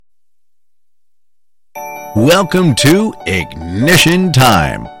Welcome to Ignition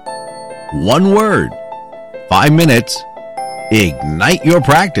Time. One word, 5 minutes, ignite your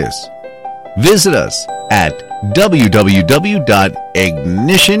practice. Visit us at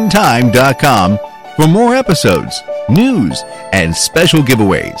www.ignitiontime.com for more episodes, news, and special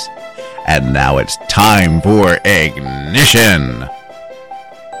giveaways. And now it's time for Ignition.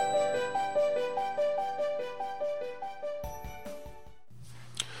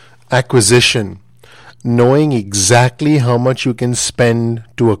 Acquisition. Knowing exactly how much you can spend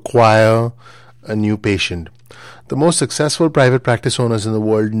to acquire a new patient. The most successful private practice owners in the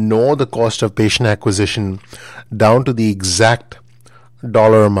world know the cost of patient acquisition down to the exact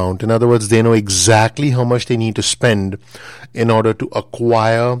dollar amount. In other words, they know exactly how much they need to spend in order to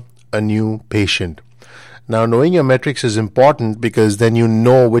acquire a new patient. Now, knowing your metrics is important because then you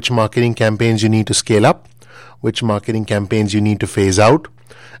know which marketing campaigns you need to scale up, which marketing campaigns you need to phase out,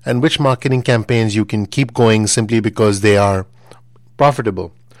 and which marketing campaigns you can keep going simply because they are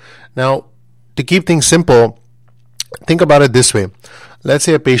profitable. Now, to keep things simple, think about it this way. Let's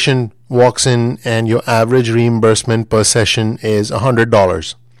say a patient walks in and your average reimbursement per session is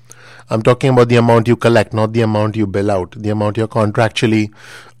 $100. I'm talking about the amount you collect, not the amount you bill out, the amount you're contractually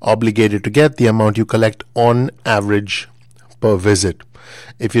obligated to get, the amount you collect on average per visit.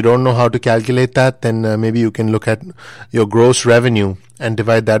 If you don't know how to calculate that, then maybe you can look at your gross revenue and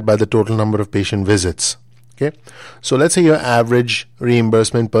divide that by the total number of patient visits. Okay, so let's say your average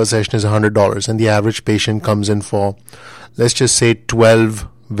reimbursement per session is $100 and the average patient comes in for, let's just say, 12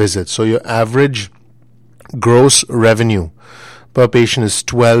 visits. So your average gross revenue per patient is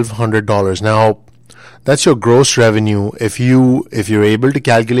 $1,200. Now, that's your gross revenue. If you're able to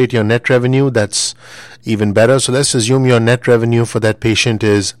calculate your net revenue, that's even better. So let's assume your net revenue for that patient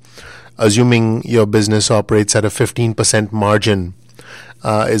is, assuming your business operates at a 15% margin,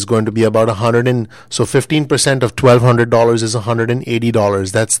 is going to be about so 15% of $1,200 is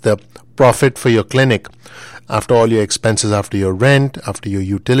 $180. That's the profit for your clinic after all your expenses, after your rent, after your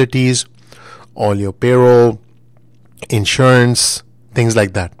utilities, all your payroll, insurance, things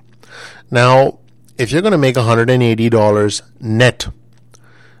like that. Now, if you're going to make $180 net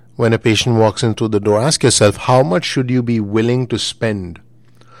when a patient walks in through the door, ask yourself, how much should you be willing to spend?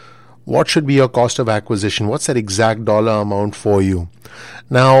 What should be your cost of acquisition? What's that exact dollar amount for you?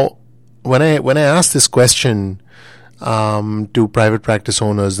 Now, when I ask this question to private practice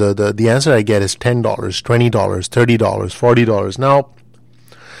owners, the answer I get is $10, $20, $30, $40. Now,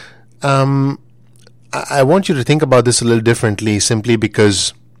 I want you to think about this a little differently, simply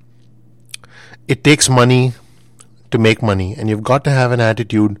because it takes money to make money, and you've got to have an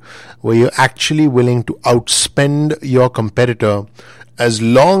attitude where you're actually willing to outspend your competitor as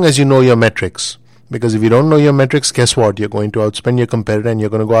long as you know your metrics. Because if you don't know your metrics, guess what? You're going to outspend your competitor and you're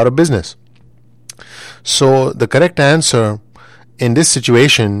going to go out of business. So the correct answer in this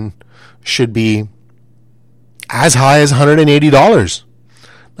situation should be as high as $180.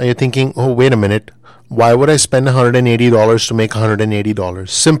 Now you're thinking, oh, wait a minute. Why would I spend $180 to make $180?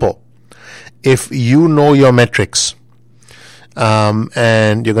 Simple. If you know your metrics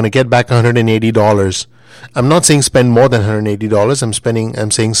and you're going to get back $180, I'm not saying spend more than $180. I'm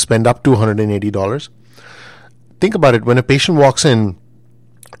saying spend up to $180. Think about it. When a patient walks in,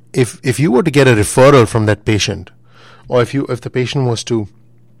 if you were to get a referral from that patient, or if the patient was to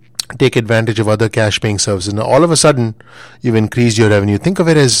take advantage of other cash paying services, now all of a sudden you've increased your revenue. Think of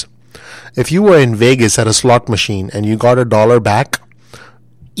it as if you were in Vegas at a slot machine and you got $1 back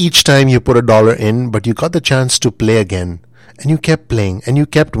each time you put $1 in, but you got the chance to play again, and you kept playing, and you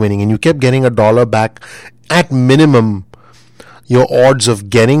kept winning, and you kept getting $1 back. At minimum, your odds of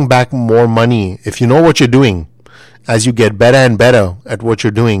getting back more money, if you know what you're doing, as you get better and better at what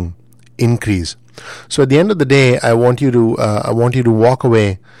you're doing, increase. So at the end of the day, I want you to walk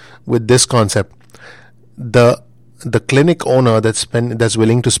away with this concept: the clinic owner that's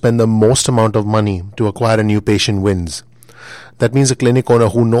willing to spend the most amount of money to acquire a new patient wins. That means a clinic owner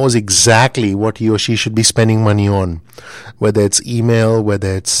who knows exactly what he or she should be spending money on, whether it's email,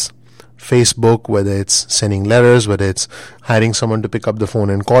 whether it's Facebook, whether it's sending letters, whether it's hiring someone to pick up the phone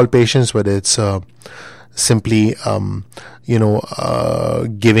and call patients, whether it's simply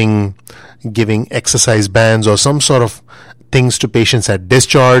giving exercise bands or some sort of things to patients at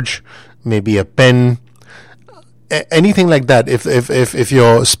discharge, maybe a pen, anything like that. If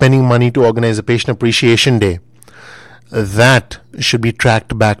you're spending money to organize a patient appreciation day, that should be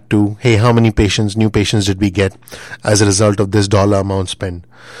tracked back to, hey, how many new patients did we get as a result of this dollar amount spent?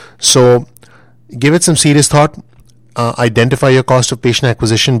 So give it some serious thought. identify your cost of patient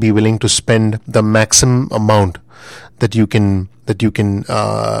acquisition. Be willing to spend the maximum amount that you can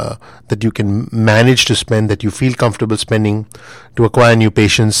manage to spend, that you feel comfortable spending to acquire new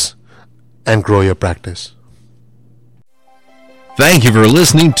patients and grow your practice. Thank you for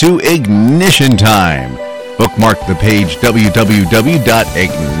listening to Ignition Time. Bookmark the page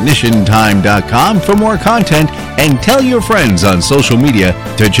www.ignitiontime.com for more content and tell your friends on social media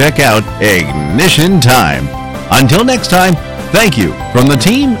to check out Ignition Time. Until next time, thank you from the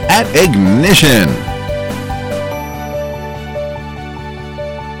team at Ignition.